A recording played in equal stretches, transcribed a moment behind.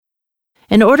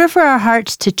In order for our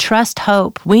hearts to trust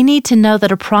hope, we need to know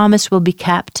that a promise will be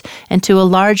kept, and to a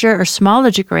larger or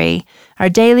smaller degree, our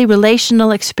daily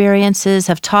relational experiences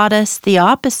have taught us the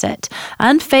opposite.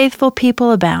 Unfaithful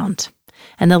people abound,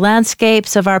 and the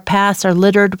landscapes of our past are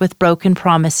littered with broken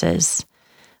promises.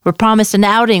 We're promised an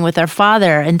outing with our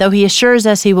Father, and though He assures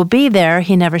us He will be there,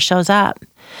 He never shows up.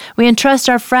 We entrust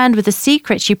our friend with a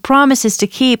secret she promises to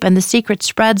keep, and the secret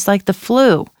spreads like the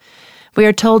flu. We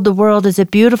are told the world is a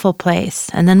beautiful place,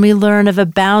 and then we learn of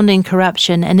abounding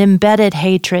corruption and embedded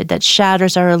hatred that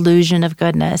shatters our illusion of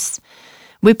goodness.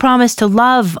 We promise to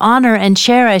love, honor, and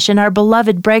cherish, and our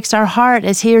beloved breaks our heart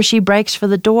as he or she breaks for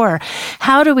the door.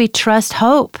 How do we trust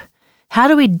hope? How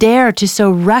do we dare to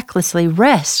so recklessly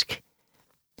risk?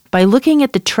 By looking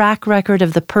at the track record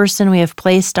of the person we have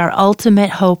placed our ultimate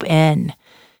hope in.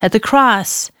 At the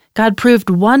cross, God proved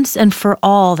once and for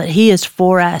all that He is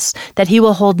for us, that He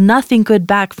will hold nothing good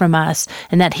back from us,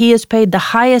 and that He has paid the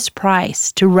highest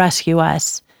price to rescue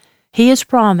us. He has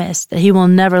promised that He will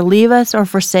never leave us or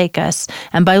forsake us,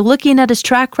 and by looking at His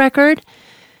track record,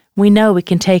 we know we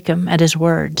can take Him at His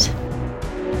word.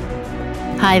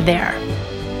 Hi there.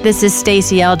 This is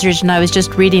Stasi Eldridge, and I was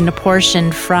just reading a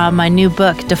portion from my new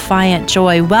book, Defiant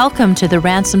Joy. Welcome to the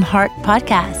Ransomed Heart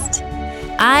Podcast.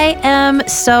 I am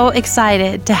so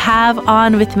excited to have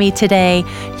on with me today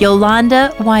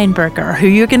Yolanda Weinberger, who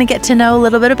you're going to get to know a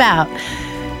little bit about.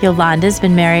 Yolanda's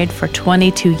been married for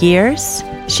 22 years.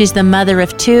 She's the mother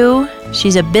of two.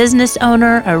 She's a business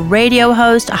owner, a radio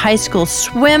host, a high school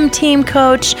swim team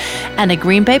coach, and a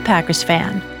Green Bay Packers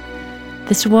fan.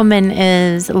 This woman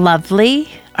is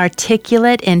lovely,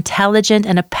 articulate, intelligent,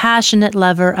 and a passionate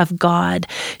lover of God.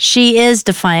 She is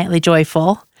defiantly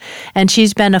joyful. And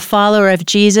she's been a follower of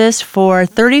Jesus for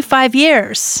 35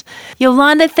 years.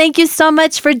 Yolanda, thank you so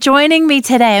much for joining me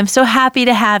today. I'm so happy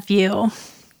to have you.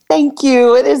 Thank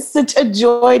you. It is such a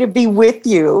joy to be with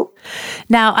you.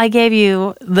 Now, I gave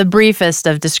you the briefest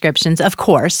of descriptions, of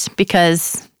course,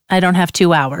 because I don't have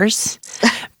 2 hours.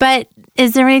 But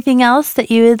is there anything else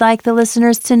that you would like the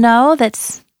listeners to know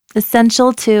that's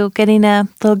essential to getting a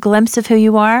little glimpse of who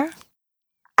you are?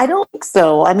 I don't think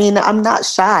so. I mean, I'm not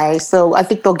shy, so I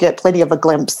think they'll get plenty of a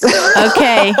glimpse.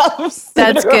 Okay,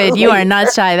 that's good. You are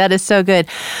not shy. That is so good.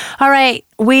 All right,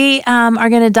 we are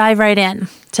going to dive right in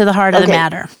to the heart of the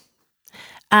matter.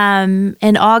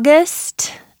 In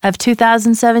August of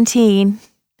 2017,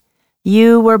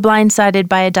 you were blindsided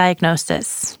by a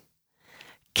diagnosis.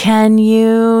 Can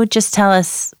you just tell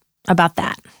us about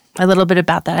that, a little bit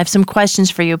about that? I have some questions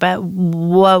for you, but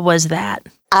what was that?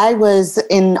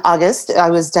 In August, I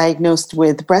was diagnosed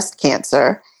with breast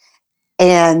cancer,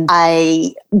 and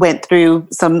I went through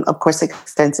some, of course,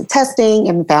 extensive testing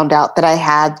and found out that I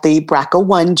had the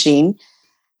BRCA1 gene,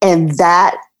 and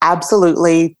that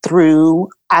absolutely threw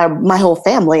my whole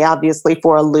family, obviously,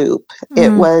 for a loop. Mm-hmm.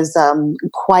 It was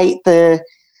quite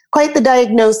the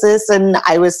diagnosis, and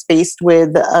I was faced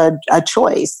with a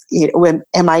choice.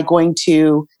 Am I going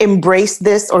to embrace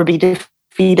this or be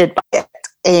defeated by it?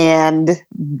 And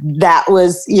that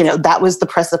was the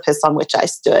precipice on which I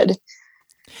stood.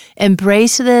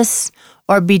 Embrace this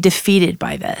or be defeated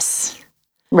by this.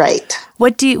 Right.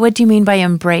 What do you mean by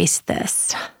embrace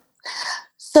this?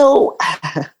 So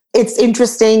it's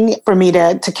interesting for me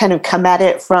to kind of come at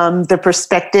it from the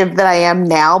perspective that I am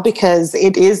now, because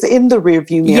it is in the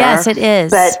rearview mirror. Yes, it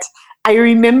is. But I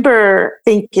remember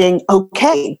thinking,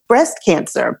 okay, breast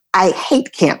cancer. I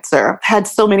hate cancer. Had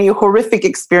so many horrific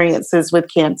experiences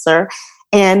with cancer.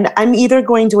 And I'm either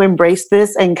going to embrace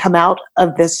this and come out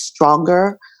of this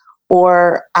stronger,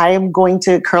 or I am going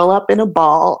to curl up in a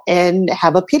ball and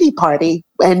have a pity party.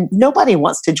 And nobody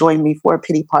wants to join me for a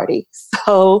pity party.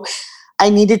 So I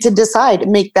needed to decide,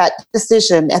 make that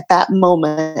decision at that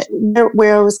moment,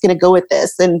 where I was going to go with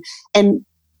this. And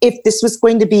if this was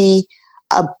going to be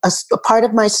a part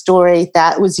of my story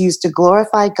that was used to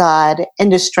glorify God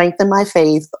and to strengthen my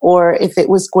faith, or if it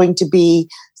was going to be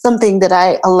something that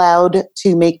I allowed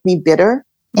to make me bitter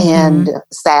and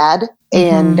sad,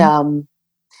 and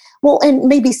and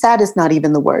maybe sad is not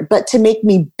even the word, but to make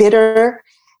me bitter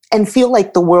and feel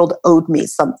like the world owed me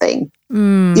something,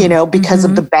 because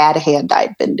of the bad hand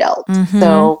I'd been dealt.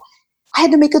 So I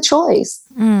had to make a choice.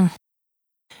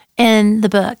 In the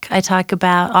book, I talk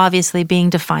about obviously being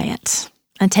defiant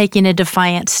and taking a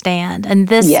defiant stand. And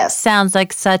this sounds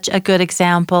like such a good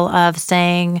example of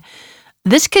saying,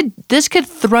 this could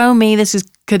throw me,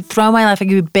 could throw my life, I could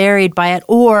be buried by it,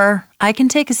 or I can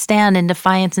take a stand in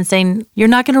defiance and saying, you're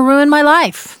not going to ruin my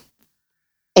life.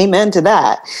 Amen to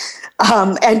that.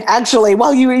 And actually,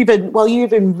 while you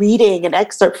even reading an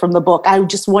excerpt from the book, I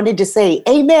just wanted to say,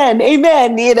 Amen,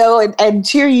 Amen, and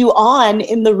cheer you on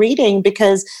in the reading,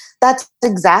 because that's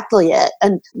exactly it.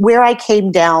 And where I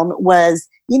came down was,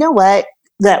 you know what?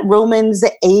 That Romans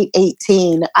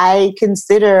 8:18, I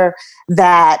consider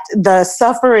that the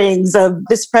sufferings of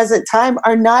this present time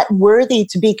are not worthy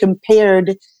to be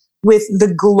compared with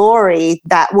the glory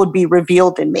that would be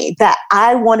revealed in me, that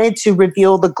I wanted to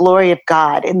reveal the glory of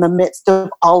God in the midst of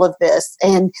all of this.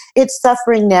 And it's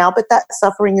suffering now, but that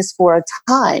suffering is for a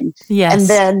time. Yes. And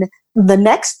then the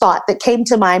next thought that came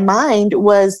to my mind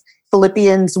was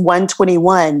Philippians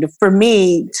 1:21. For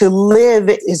me, to live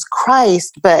is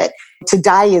Christ, but to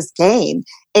die is gain.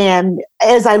 And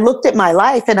as I looked at my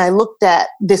life and I looked at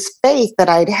this faith that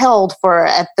I'd held for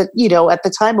at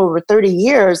the time over 30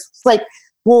 years, it's like,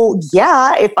 well,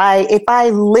 yeah, if I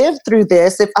live through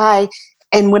this,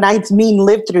 and when I mean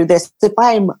live through this, if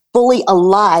I'm fully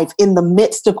alive in the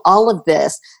midst of all of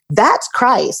this, that's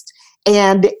Christ.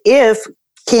 And if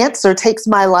cancer takes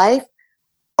my life,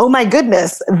 oh my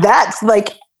goodness, that's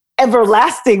like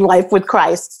everlasting life with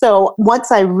Christ. So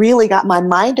once I really got my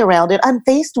mind around it, I'm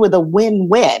faced with a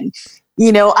win-win.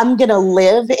 I'm going to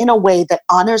live in a way that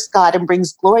honors God and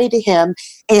brings glory to Him.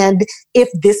 And if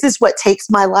this is what takes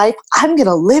my life, I'm going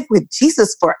to live with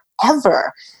Jesus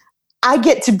forever. I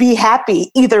get to be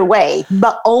happy either way.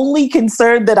 The only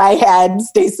concern that I had,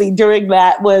 Stasi, during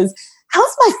that was,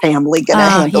 how's my family going to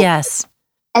handle yes. it?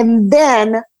 And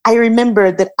then I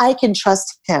remembered that I can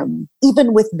trust Him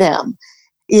even with them.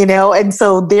 And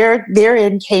so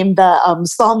therein came the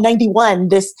Psalm 91,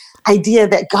 this idea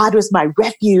that God was my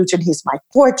refuge and He's my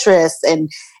fortress, and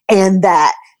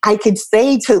that I could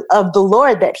say of the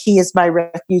Lord that He is my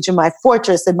refuge and my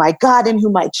fortress and my God in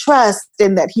whom I trust,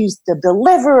 and that He's the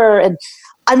deliverer. And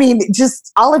I mean,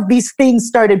 just all of these things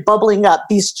started bubbling up,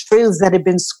 these truths that had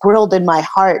been squirreled in my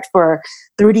heart for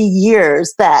 30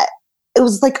 years, that it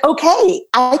was like, okay,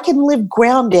 I can live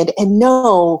grounded and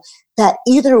know that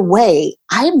either way,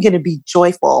 I am going to be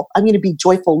joyful. I'm going to be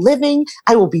joyful living.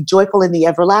 I will be joyful in the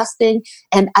everlasting.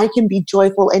 And I can be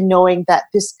joyful in knowing that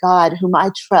this God whom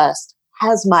I trust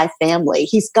has my family.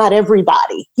 He's got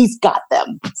everybody. He's got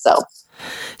them.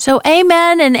 So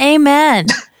amen and amen.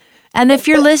 And if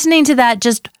you're listening to that,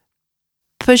 just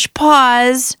push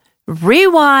pause,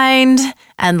 rewind,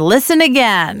 and listen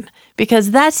again,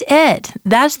 because that's it.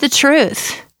 That's the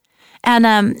truth. And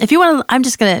if you want to, I'm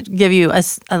just going to give you a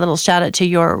little shout out to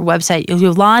your website,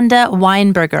 Yolanda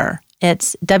Weinberger.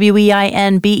 It's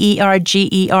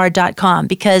WEINBERGER.com,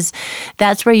 because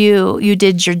that's where you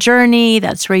did your journey.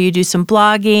 That's where you do some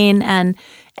blogging,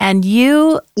 and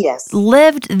you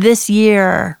lived this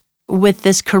year with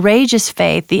this courageous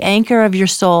faith, the anchor of your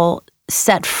soul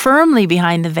set firmly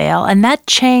behind the veil, and that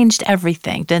changed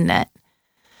everything, didn't it?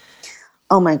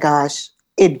 Oh my gosh.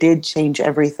 It did change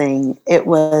everything. It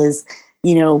was,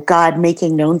 God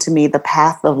making known to me the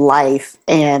path of life,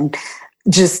 and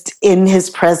just in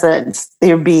His presence,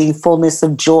 there being fullness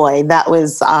of joy. That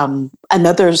was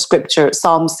another scripture,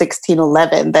 Psalm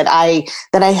 16:11, that I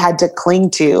had to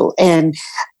cling to. And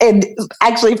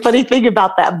actually, funny thing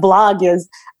about that blog is,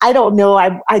 I don't know,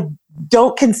 I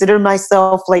don't consider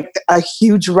myself like a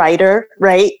huge writer,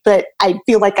 right? But I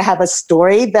feel like I have a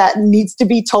story that needs to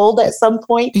be told at some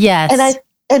point. Yes.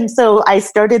 And so I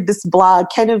started this blog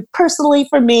kind of personally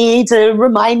for me, to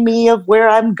remind me of where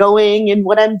I'm going and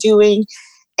what I'm doing,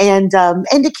 and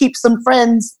to keep some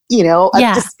friends, up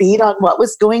to speed on what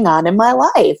was going on in my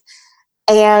life.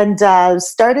 And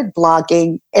started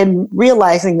blogging and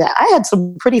realizing that I had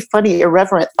some pretty funny,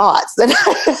 irreverent thoughts. And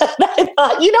I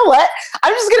thought, you know what?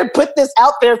 I'm just going to put this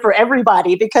out there for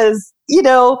everybody, because,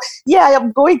 I'm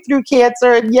going through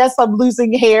cancer, and yes, I'm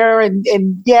losing hair, and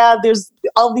there's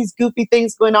all these goofy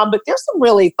things going on, but there's some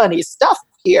really funny stuff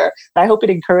here. I hope it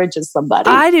encourages somebody.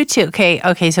 I do too.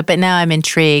 Okay. So, but now I'm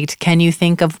intrigued. Can you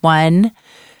think of one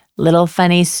little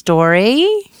funny story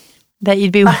that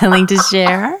you'd be willing to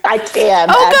share? I can.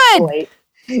 Oh,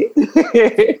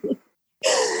 good.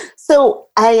 So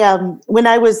when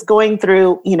I was going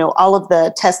through, all of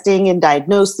the testing and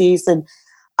diagnoses, and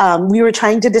we were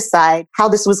trying to decide how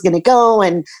this was going to go,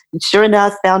 and sure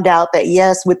enough, found out that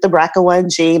yes, with the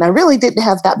BRCA1 gene, I really didn't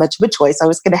have that much of a choice. I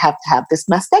was going to have this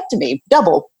mastectomy,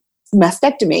 double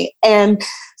mastectomy. And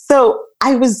so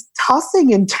I was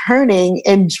tossing and turning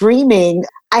and dreaming.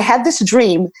 I had this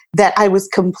dream that I was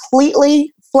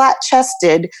completely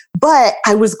flat-chested, but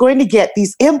I was going to get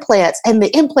these implants, and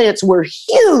the implants were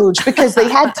huge because they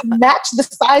had to match the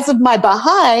size of my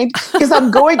behind, because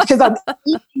I'm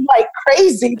eating like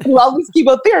crazy through all this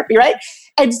chemotherapy, right?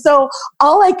 And so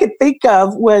all I could think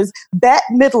of was Bette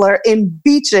Midler in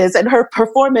Beaches and her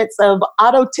performance of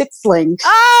Otto Titsling.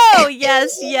 Oh,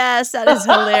 yes, yes. That is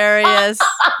hilarious.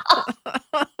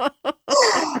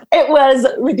 It was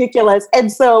ridiculous.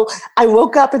 And so I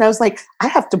woke up and I was like, I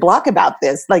have to blog about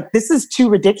this. Like, this is too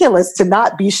ridiculous to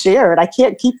not be shared. I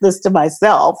can't keep this to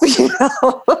myself. You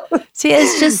know? See,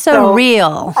 it's just so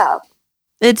real. Yeah.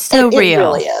 It's so real. It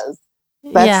really is.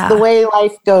 That's the way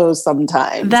life goes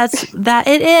sometimes.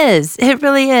 It is. It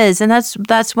really is. And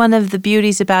that's one of the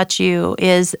beauties about you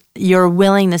is your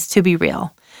willingness to be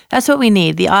real. That's what we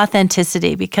need, the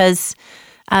authenticity, because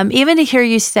even to hear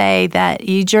you say that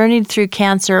you journeyed through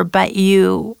cancer, but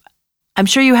I'm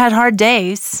sure you had hard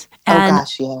days. And, oh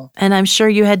gosh, yeah. And I'm sure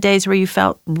you had days where you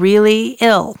felt really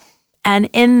ill. And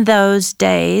in those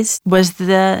days was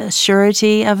the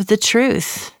surety of the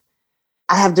truth.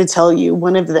 I have to tell you,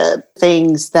 one of the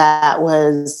things it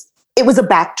was a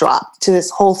backdrop to this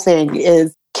whole thing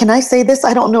is, can I say this?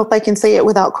 I don't know if I can say it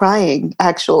without crying,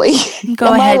 actually. Go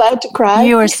Am ahead. I allowed to cry?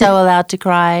 You are so allowed to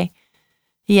cry.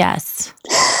 Yes.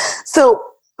 So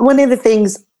one of the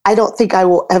things I don't think I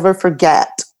will ever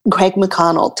forget, Craig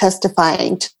McConnell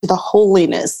testifying to the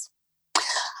holiness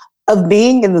of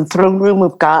being in the throne room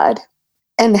of God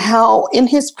and how in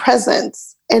his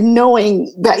presence and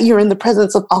knowing that you're in the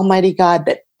presence of Almighty God,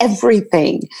 that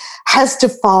everything has to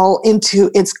fall into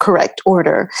its correct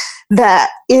order,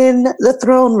 that in the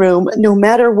throne room, no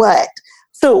matter what.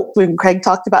 So when Craig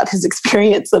talked about his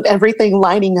experience of everything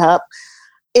lining up,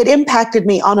 it impacted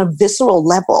me on a visceral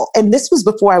level. And this was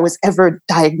before I was ever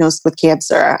diagnosed with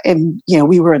cancer. And,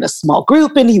 we were in a small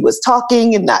group and he was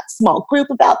talking in that small group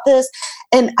about this.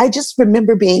 And I just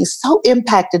remember being so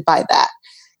impacted by that.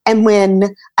 And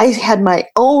when I had my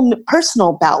own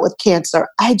personal bout with cancer,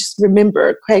 I just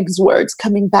remember Craig's words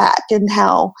coming back and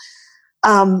how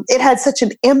it had such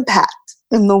an impact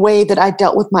in the way that I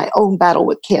dealt with my own battle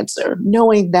with cancer,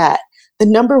 knowing that the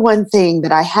number one thing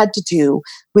that I had to do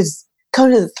was go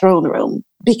to the throne room,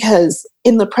 because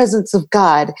in the presence of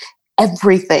God,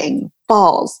 everything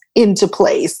falls into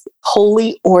place,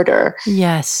 holy order.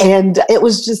 Yes. And it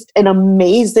was just an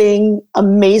amazing,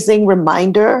 amazing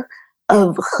reminder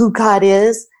of who God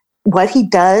is, what he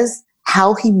does,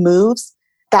 how he moves.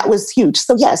 That was huge.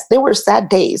 So yes, there were sad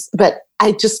days, but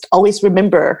I just always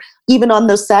remember, even on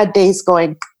those sad days,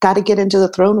 going, got to get into the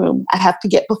throne room. I have to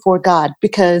get before God,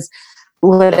 because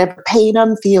whatever pain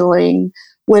I'm feeling,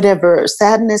 whatever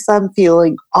sadness I'm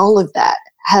feeling, all of that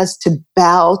has to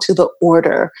bow to the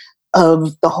order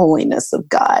of the holiness of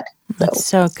God. That's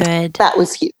so good. That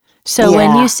was huge. So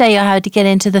when you say you had to get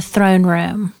into the throne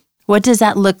room, what does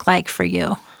that look like for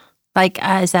you? Like,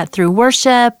 is that through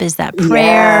worship? Is that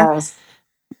prayer?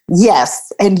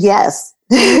 Yes. And yes,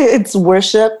 it's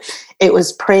worship. It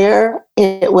was prayer.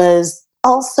 It was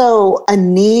also a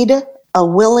need, a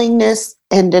willingness,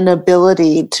 and an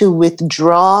ability to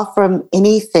withdraw from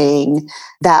anything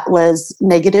that was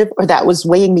negative or that was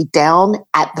weighing me down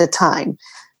at the time.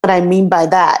 What I mean by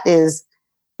that is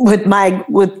with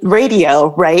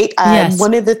radio, right? Yes.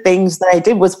 One of the things that I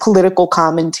did was political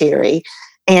commentary.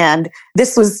 And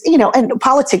this was, and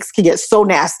politics can get so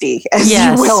nasty, as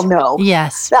you well know.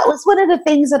 Yes. That was one of the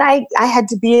things that I had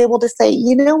to be able to say,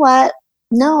 you know what?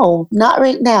 No, not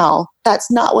right now.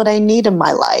 That's not what I need in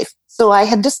my life. So I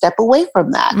had to step away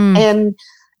from that. And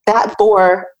that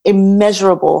bore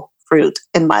immeasurable fruit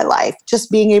in my life.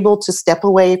 Just being able to step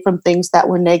away from things that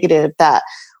were negative, that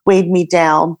weighed me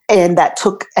down, and that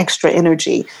took extra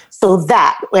energy. So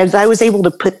that, as I was able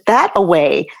to put that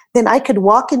away, then I could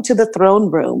walk into the throne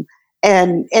room.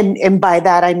 And by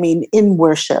that, I mean in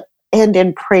worship and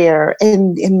in prayer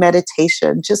and in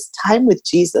meditation, just time with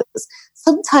Jesus.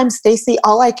 Sometimes, Stacey,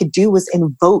 all I could do was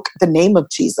invoke the name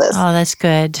of Jesus. Oh, that's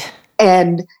good.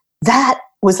 And that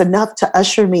was enough to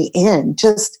usher me in.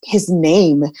 Just his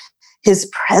name, his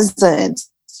presence,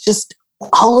 just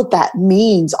all of that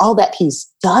means, all that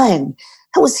he's done.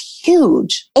 That was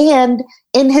huge. And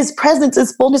in his presence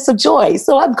is fullness of joy.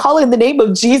 So I'm calling the name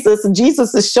of Jesus, and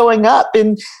Jesus is showing up.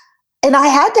 And I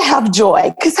had to have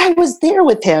joy because I was there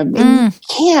with him. And you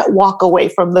can't walk away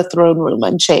from the throne room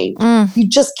unchanged. You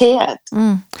just can't.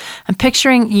 I'm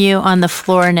picturing you on the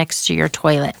floor next to your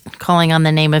toilet, calling on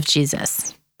the name of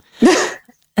Jesus.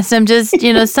 So I'm just,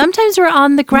 sometimes we're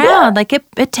on the ground. Like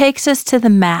it takes us to the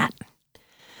mat.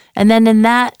 And then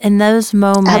in those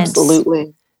moments,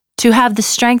 absolutely, to have the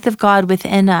strength of God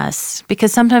within us,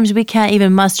 because sometimes we can't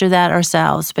even muster that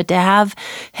ourselves, but to have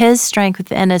his strength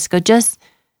within us, go just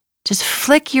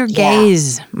flick your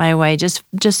gaze my way. Just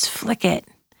flick it.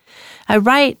 I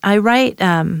write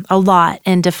a lot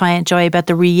in Defiant Joy about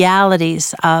the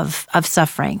realities of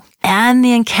suffering. and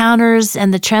the encounters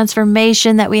and the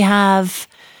transformation that we have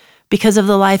because of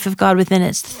the life of God within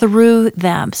us through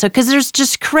them. So, because there's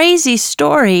just crazy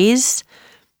stories.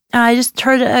 I just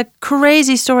heard a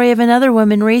crazy story of another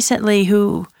woman recently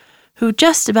who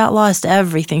just about lost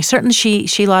everything. Certainly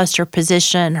she lost her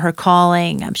position, her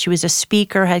calling. She was a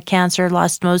speaker, had cancer,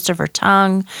 lost most of her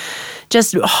tongue.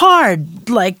 Just hard,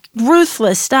 like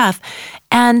ruthless stuff.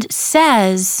 And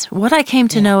says, what I came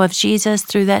to know of Jesus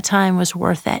through that time was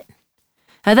worth it.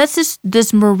 Now that's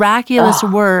this miraculous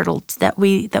world that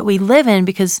we live in,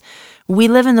 because we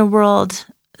live in the world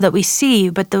that we see,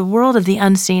 but the world of the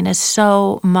unseen is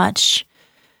so much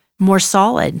more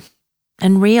solid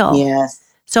and real. Yes.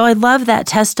 So I love that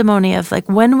testimony of like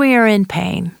when we are in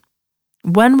pain,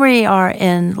 when we are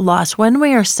in loss, when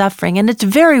we are suffering, and it's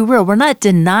very real. We're not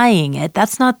denying it.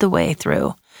 That's not the way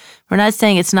through. We're not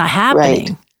saying it's not happening.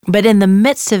 Right. But in the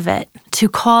midst of it, to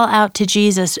call out to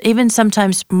Jesus, even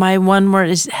sometimes my one word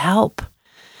is help.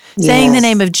 Saying the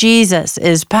name of Jesus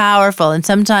is powerful. And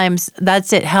sometimes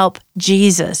that's it, help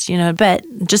Jesus, but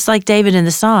just like David in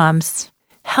the Psalms,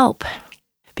 help.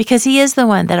 Because he is the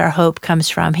one that our hope comes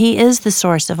from. He is the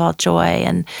source of all joy.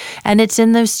 And it's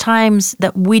in those times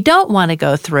that we don't want to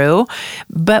go through,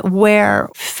 but where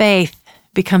faith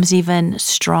becomes even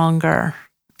stronger.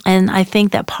 And I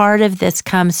think that part of this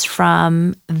comes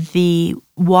from the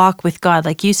walk with God.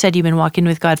 Like you said, you've been walking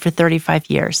with God for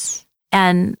 35 years.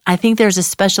 And I think there's a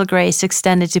special grace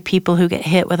extended to people who get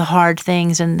hit with hard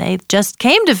things and they just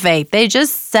came to faith. They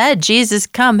just said, Jesus,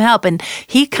 come help. And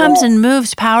he comes and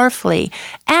moves powerfully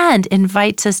and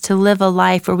invites us to live a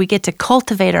life where we get to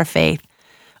cultivate our faith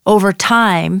over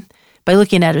time by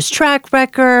looking at his track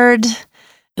record,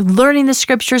 learning the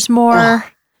scriptures more.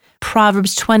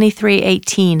 Proverbs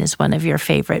 23:18 is one of your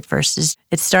favorite verses.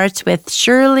 It starts with,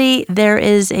 surely there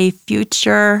is a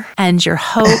future and your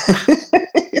hope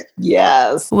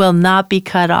will not be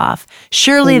cut off.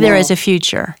 Surely there is a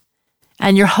future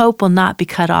and your hope will not be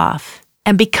cut off.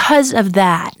 And because of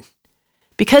that,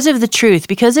 because of the truth,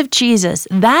 because of Jesus,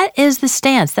 that is the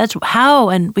stance. That's how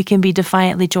and we can be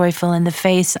defiantly joyful in the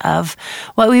face of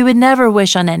what we would never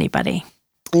wish on anybody.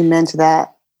 Amen to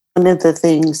that. One of the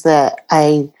things that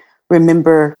I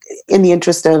remember in the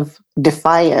interest of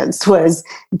defiance was,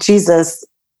 Jesus,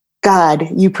 God,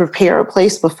 you prepare a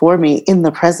place before me in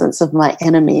the presence of my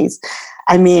enemies.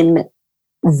 I mean,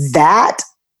 that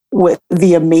with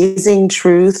the amazing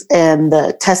truth and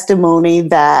the testimony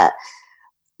that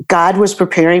God was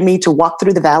preparing me to walk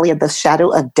through the valley of the shadow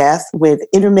of death with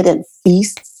intermittent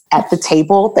feasts at the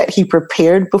table that he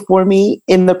prepared before me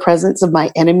in the presence of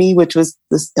my enemy, which was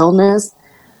this illness.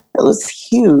 It was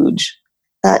huge.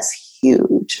 That's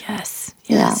huge. Yes.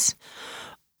 Yeah.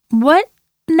 What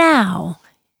now,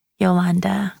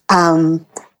 Yolanda?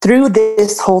 Through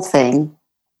this whole thing,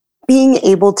 being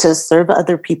able to serve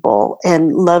other people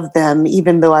and love them,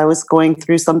 even though I was going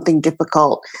through something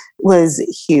difficult, was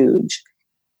huge.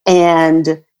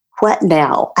 And what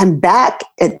now? I'm back,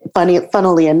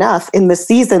 funnily enough, in the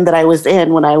season that I was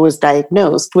in when I was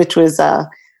diagnosed, which was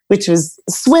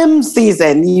swim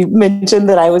season. You mentioned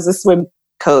that I was a swim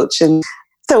coach. And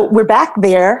so we're back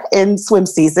there in swim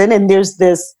season, and there's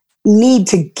this need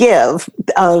to give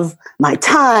of my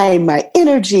time, my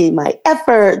energy, my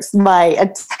efforts, my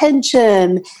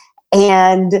attention.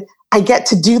 And I get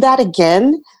to do that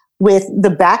again with the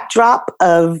backdrop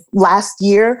of last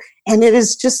year. And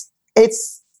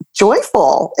it's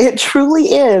joyful. It truly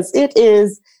is. It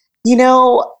is,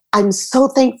 I'm so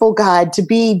thankful, God, to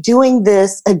be doing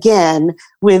this again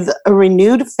with a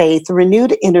renewed faith,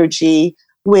 renewed energy,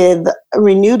 with a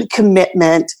renewed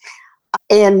commitment.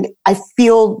 And I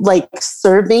feel like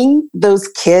serving those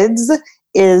kids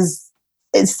is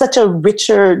such a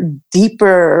richer,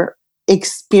 deeper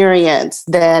experience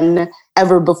than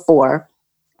ever before.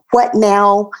 What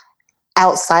now?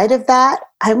 Outside of that,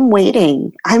 I'm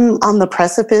waiting. I'm on the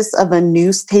precipice of a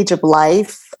new stage of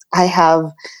life. I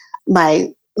have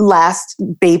my last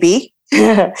baby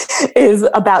is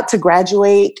about to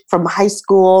graduate from high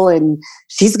school, and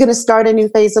she's going to start a new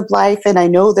phase of life. And I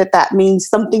know that means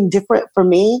something different for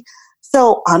me.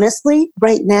 So honestly,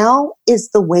 right now is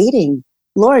the waiting.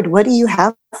 Lord, what do you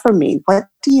have for me? What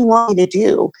do you want me to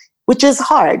do? Which is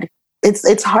hard.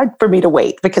 It's hard for me to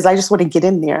wait because I just want to get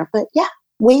in there. But yeah,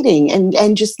 waiting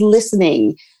and just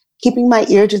listening, keeping my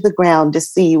ear to the ground to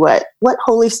see what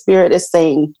Holy Spirit is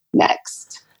saying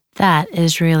next. That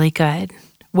is really good.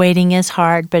 Waiting is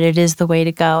hard, but it is the way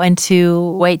to go. And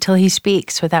to wait till he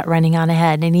speaks without running on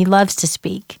ahead. And he loves to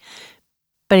speak,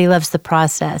 but he loves the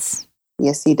process.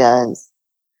 Yes, he does.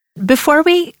 Before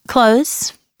we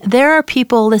close, there are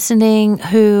people listening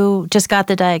who just got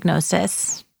the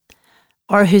diagnosis.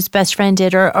 or whose best friend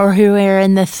did, or who are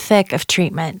in the thick of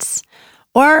treatments,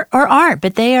 or aren't,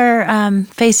 but they are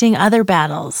facing other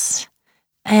battles.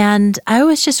 And I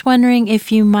was just wondering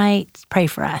if you might pray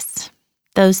for us,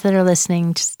 those that are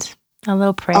listening, just a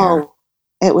little prayer. Oh,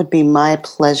 it would be my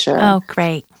pleasure. Oh,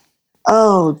 great.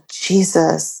 Oh,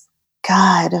 Jesus,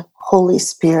 God, Holy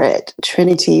Spirit,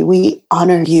 Trinity, we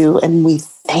honor you and we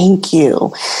thank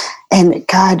you. And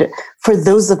God, for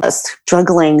those of us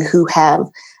struggling who have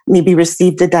maybe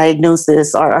received a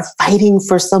diagnosis or are fighting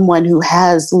for someone who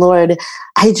has, Lord,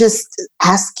 I just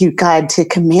ask you, God, to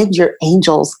command your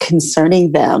angels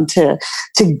concerning them, to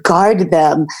guard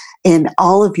them in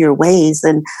all of your ways.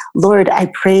 And Lord,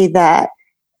 I pray that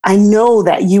I know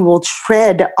that you will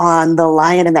tread on the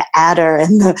lion and the adder,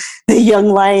 and the young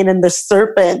lion and the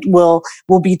serpent will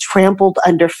be trampled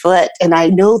underfoot. And I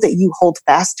know that you hold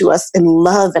fast to us in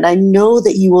love. And I know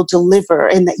that you will deliver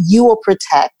and that you will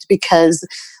protect because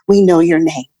we know your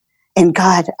name. And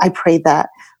God, I pray that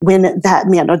when that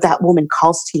man or that woman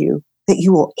calls to you, that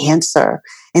you will answer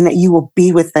and that you will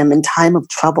be with them in time of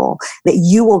trouble, that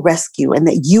you will rescue and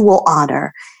that you will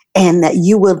honor and that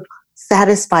you will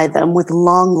satisfy them with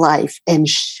long life and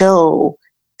show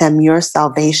them your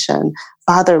salvation.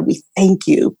 Father, we thank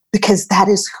you because that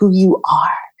is who you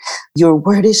are. Your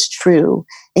word is true,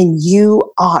 and you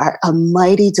are a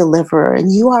mighty deliverer,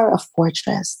 and you are a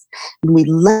fortress. And we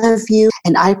love you,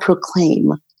 and I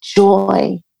proclaim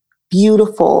joy,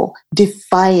 beautiful,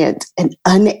 defiant, and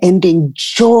unending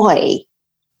joy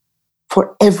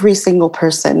for every single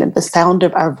person in the sound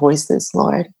of our voices,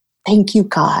 Lord. Thank you,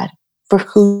 God, for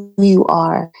who you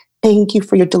are. Thank you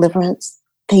for your deliverance.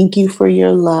 Thank you for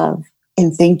your love.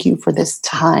 And thank you for this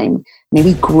time. May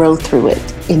we grow through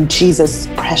it in Jesus'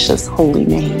 precious holy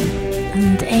name.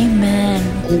 And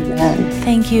amen. Amen.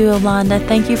 Thank you, Yolanda.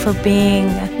 Thank you for being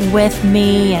with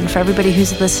me and for everybody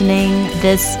who's listening.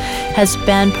 This has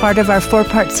been part of our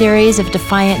 4-part series of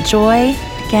Defiant Joy.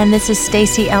 Again, this is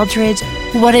Stasi Eldridge.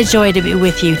 What a joy to be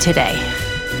with you today.